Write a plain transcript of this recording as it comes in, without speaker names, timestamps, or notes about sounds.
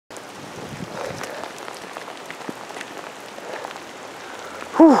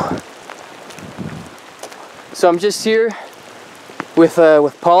Whew. So I'm just here with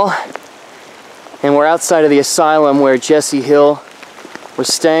Paul, and we're outside of the asylum where Jessie Hill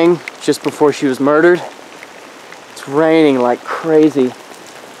was staying just before she was murdered. It's raining like crazy.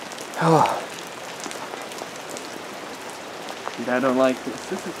 Oh. Dude, I don't like this.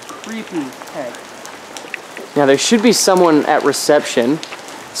 This is creepy as heck. Now there should be someone at reception.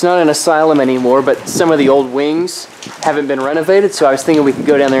 It's not an asylum anymore, but some of the old wings haven't been renovated, so I was thinking we could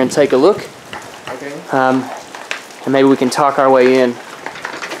go down there and take a look. Okay. And maybe we can talk our way in.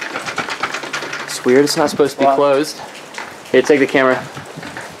 It's weird, it's not supposed to be closed. Here, take the camera.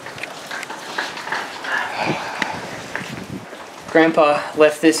 Grandpa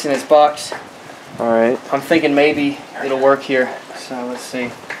left this in his box. Alright. I'm thinking maybe it'll work here, so let's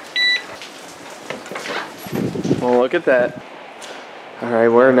see. Well, look at that.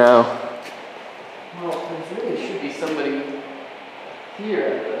 Alright, where now? Well, there really should be somebody here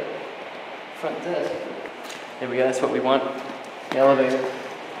at the front desk. There we go, that's what we want. The elevator.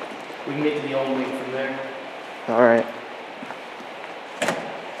 We can get to the old wing from there. Alright.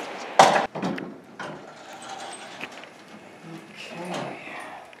 Okay.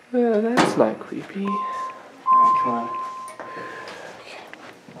 Yeah, that's not creepy. Alright, come on.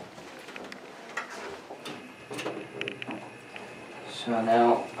 So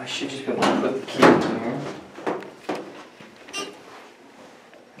now I should just be able to put the key in here.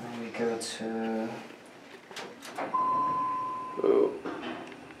 And then we go to... Oh.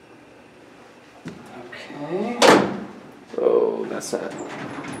 Okay. Oh, that's not.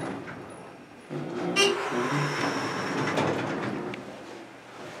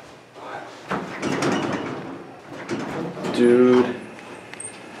 Dude.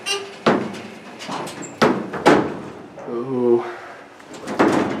 Oh.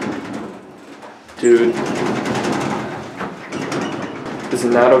 Dude. This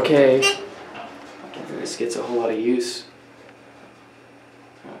is not okay. I don't think this gets a whole lot of use.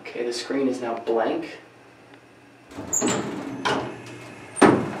 Okay, the screen is now blank.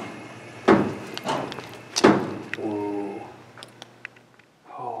 Whoa.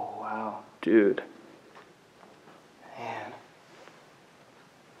 Oh, wow. Dude. Man.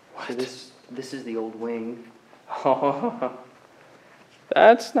 What? So this is the old wing. Oh,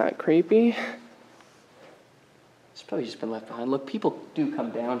 that's not creepy. It's probably just been left behind. Look, people do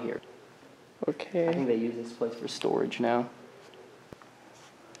come down here. I think Okay. they use this place for storage now.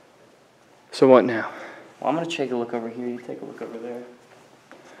 So what now? Well, I'm going to take a look over here. You take a look over there.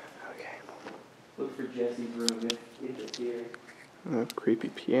 Okay. Look for Jessie's room if it's here. Creepy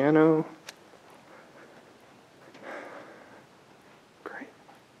piano. Great.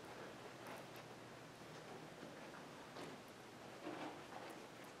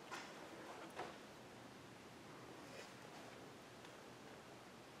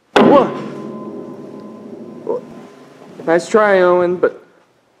 Whoa! Well, nice try, Owen, but...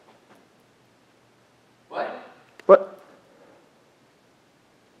 What? What?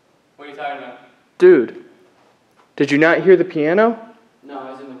 What are you talking about? Dude, did you not hear the piano? No,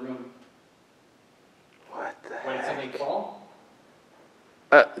 I was in the room. What the Wait, did something fall?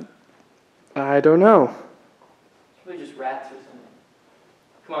 I don't know. It's probably just rats or something.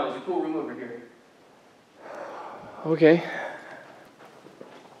 Come on, there's a cool room over here. Okay.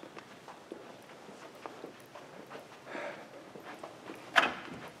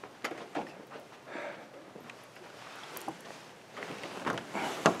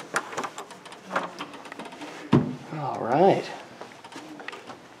 All right.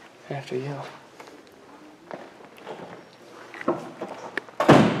 After you.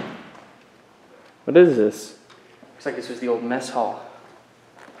 What is this? Looks like this was the old mess hall.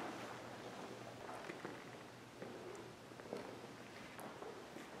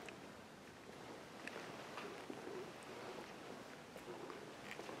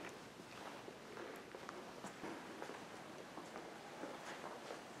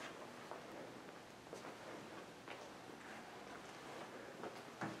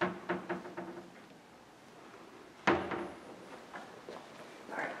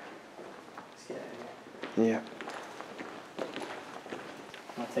 Yeah.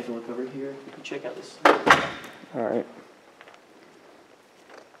 I'll take a look over here. You can check out this. Alright.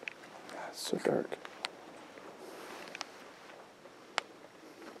 It's so dark.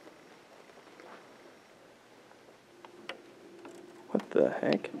 What the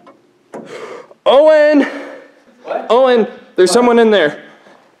heck? Owen! What? Owen! There's someone in there.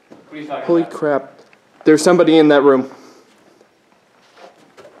 What are you talking Holy about? crap. There's somebody in that room.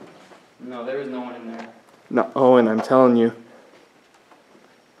 No, there is no one in there. No, Owen, I'm telling you.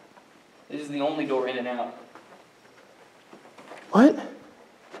 This is the only door in and out. What?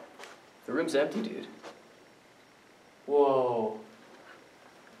 The room's empty, dude. Whoa.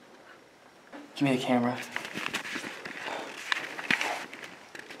 Give me the camera.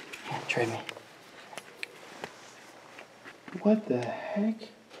 Here, trade me. What the heck?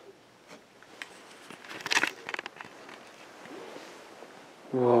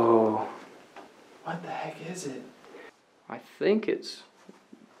 Whoa. What the heck is it? I think it's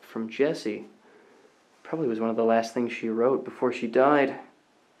from Jessie. Probably was one of the last things she wrote before she died.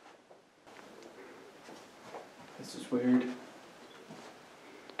 This is weird.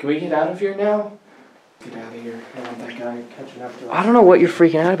 Can we get out of here now? Get out of here. I don't want that guy catching up to us. I don't know what you're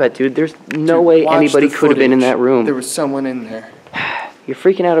freaking out about, dude. There's no way anybody could have been in that room. There was someone in there. You're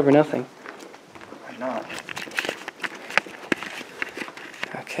freaking out over nothing. I'm not.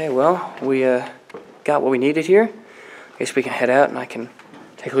 Okay, well, we got what we needed here. I guess we can head out and I can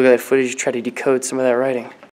take a look at that footage and try to decode some of that writing.